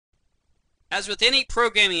As with any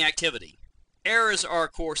programming activity, errors are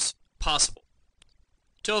of course possible.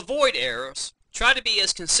 To avoid errors, try to be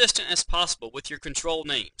as consistent as possible with your control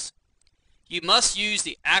names. You must use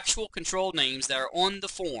the actual control names that are on the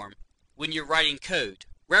form when you're writing code,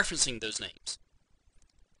 referencing those names.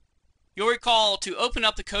 You'll recall to open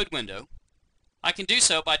up the code window, I can do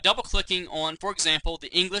so by double-clicking on, for example,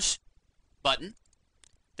 the English button.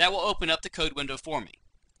 That will open up the code window for me.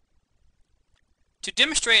 To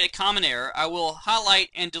demonstrate a common error, I will highlight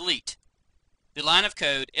and delete the line of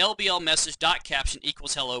code lblmessage.caption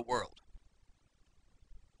equals hello world.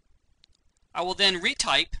 I will then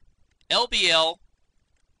retype lbl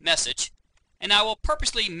message, and I will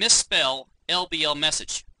purposely misspell lbl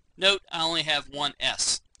message. Note I only have one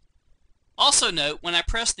S. Also note when I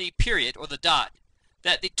press the period or the dot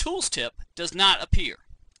that the tools tip does not appear.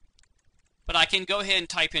 But I can go ahead and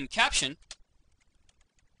type in caption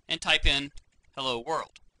and type in hello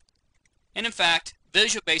world. And in fact,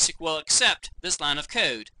 Visual Basic will accept this line of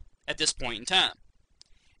code at this point in time.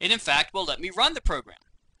 It in fact will let me run the program.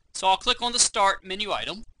 So I'll click on the Start menu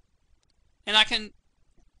item, and I can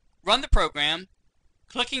run the program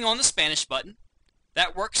clicking on the Spanish button.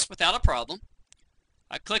 That works without a problem.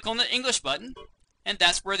 I click on the English button, and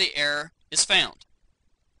that's where the error is found.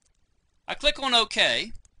 I click on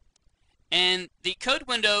OK, and the code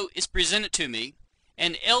window is presented to me,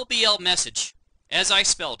 and LBL message, as I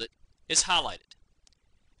spelled it, is highlighted.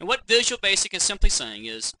 And what Visual Basic is simply saying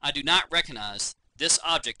is, I do not recognize this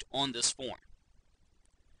object on this form.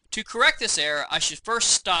 To correct this error, I should first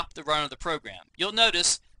stop the run of the program. You'll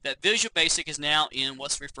notice that Visual Basic is now in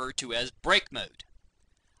what's referred to as break mode.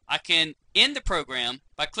 I can end the program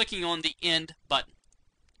by clicking on the End button.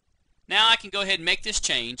 Now I can go ahead and make this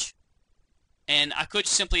change, and I could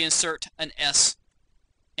simply insert an S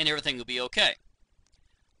and everything will be okay.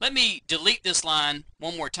 Let me delete this line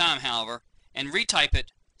one more time, however, and retype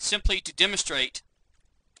it simply to demonstrate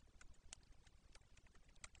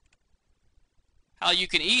how you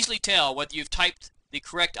can easily tell whether you've typed the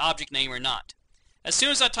correct object name or not. As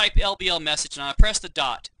soon as I type LBL message and I press the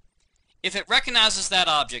dot, if it recognizes that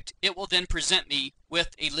object, it will then present me with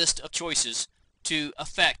a list of choices to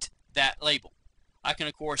affect that label. I can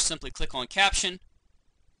of course simply click on caption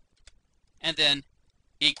and then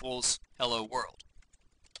equals hello world.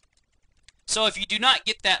 So if you do not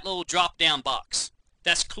get that little drop down box,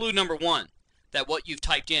 that's clue number one, that what you've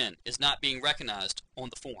typed in is not being recognized on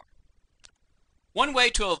the form. One way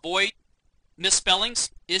to avoid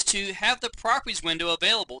misspellings is to have the properties window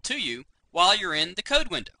available to you while you're in the code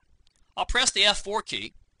window. I'll press the F4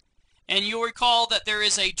 key, and you'll recall that there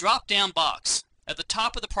is a drop down box at the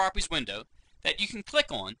top of the properties window that you can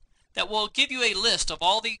click on that will give you a list of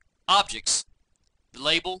all the objects, the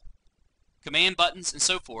label, command buttons, and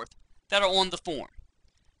so forth that are on the form.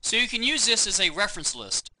 So you can use this as a reference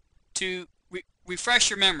list to refresh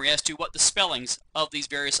your memory as to what the spellings of these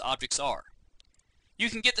various objects are. You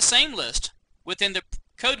can get the same list within the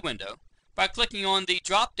code window by clicking on the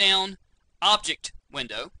drop-down object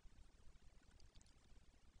window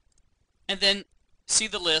and then see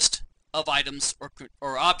the list of items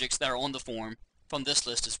or objects that are on the form from this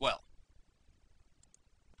list as well.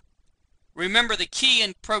 Remember, the key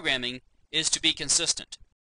in programming is to be consistent.